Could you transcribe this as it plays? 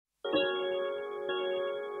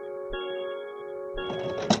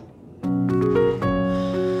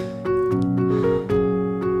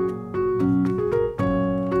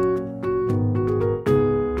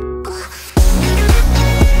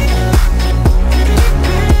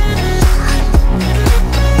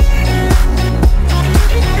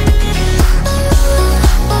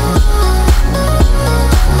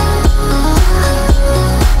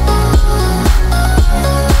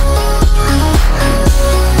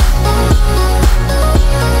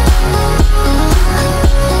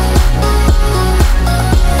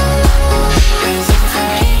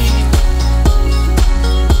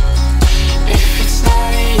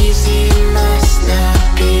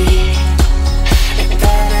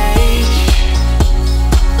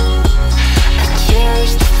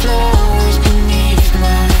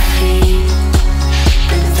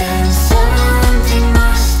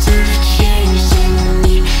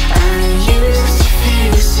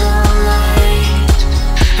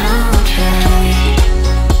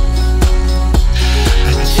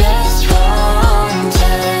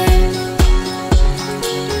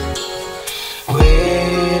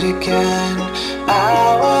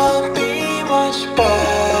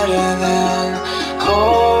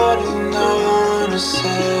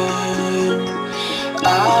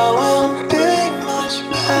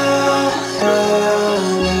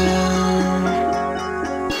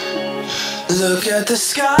the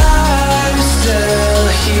sky still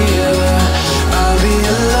here. I'll be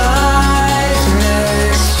alive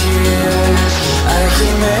next year. I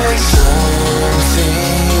can make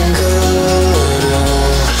something good,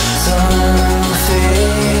 oh,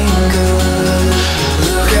 something good.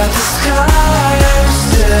 Look at the sky, I'm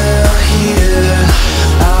still here.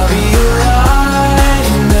 I'll be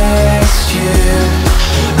alive next year.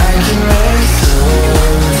 I can make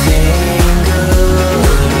something good,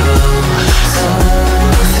 oh,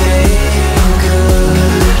 something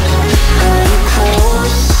good. Heavy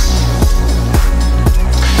course,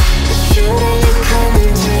 the shooting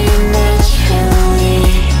coming to you naturally,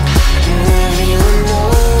 and everyone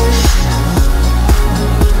knows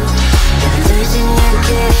you're losing your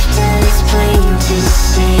gift and it's plain to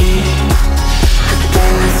see. But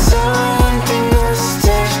then something must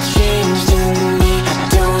have changed in me. I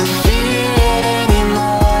don't feel it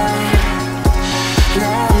anymore. No,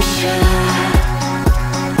 I'm sure.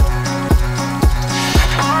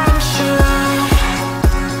 I'm sure.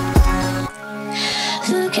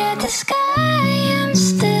 Look at the sky, I'm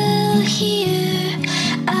still here.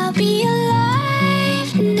 I'll be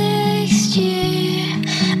alive next year.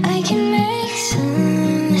 I can make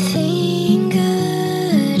something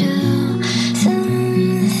good, oh,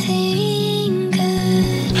 something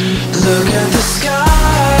good. Look at the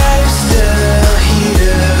sky, I'm still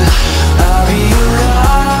here. I'll be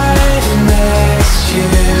alive next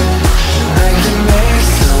year. I can make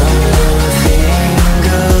something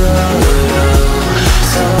good, oh,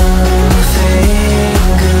 something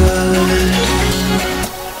good.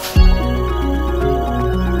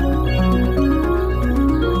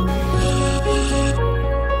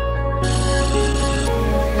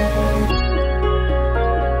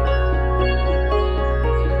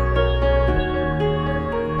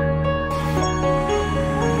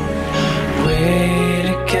 Wait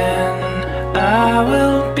again, I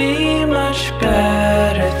will be much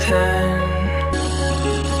better then.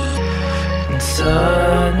 And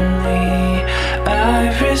suddenly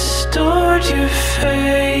I've restored your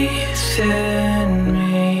faith in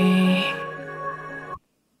me.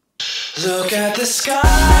 Look at the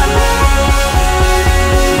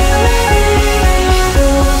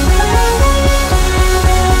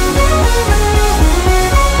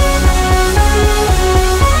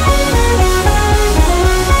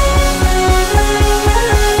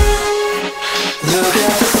Look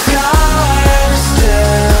at the sky, I'm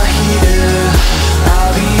still here.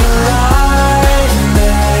 I'll be alive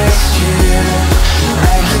next year.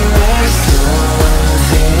 I can make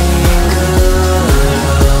something good,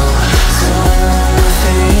 oh,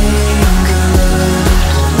 something good.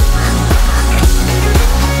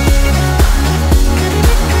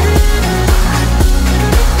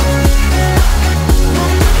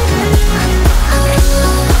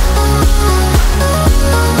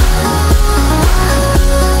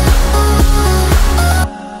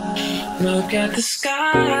 Look at the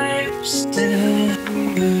sky, I'm still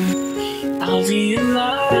here. I'll be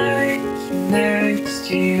alive next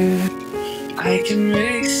year. I can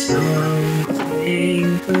make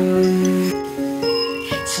something good,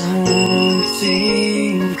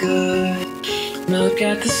 something good. Look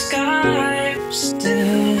at the sky, I'm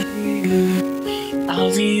still here.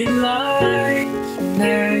 I'll be alive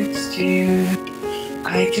next year.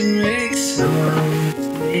 I can make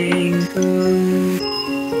something good,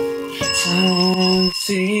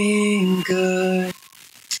 something good.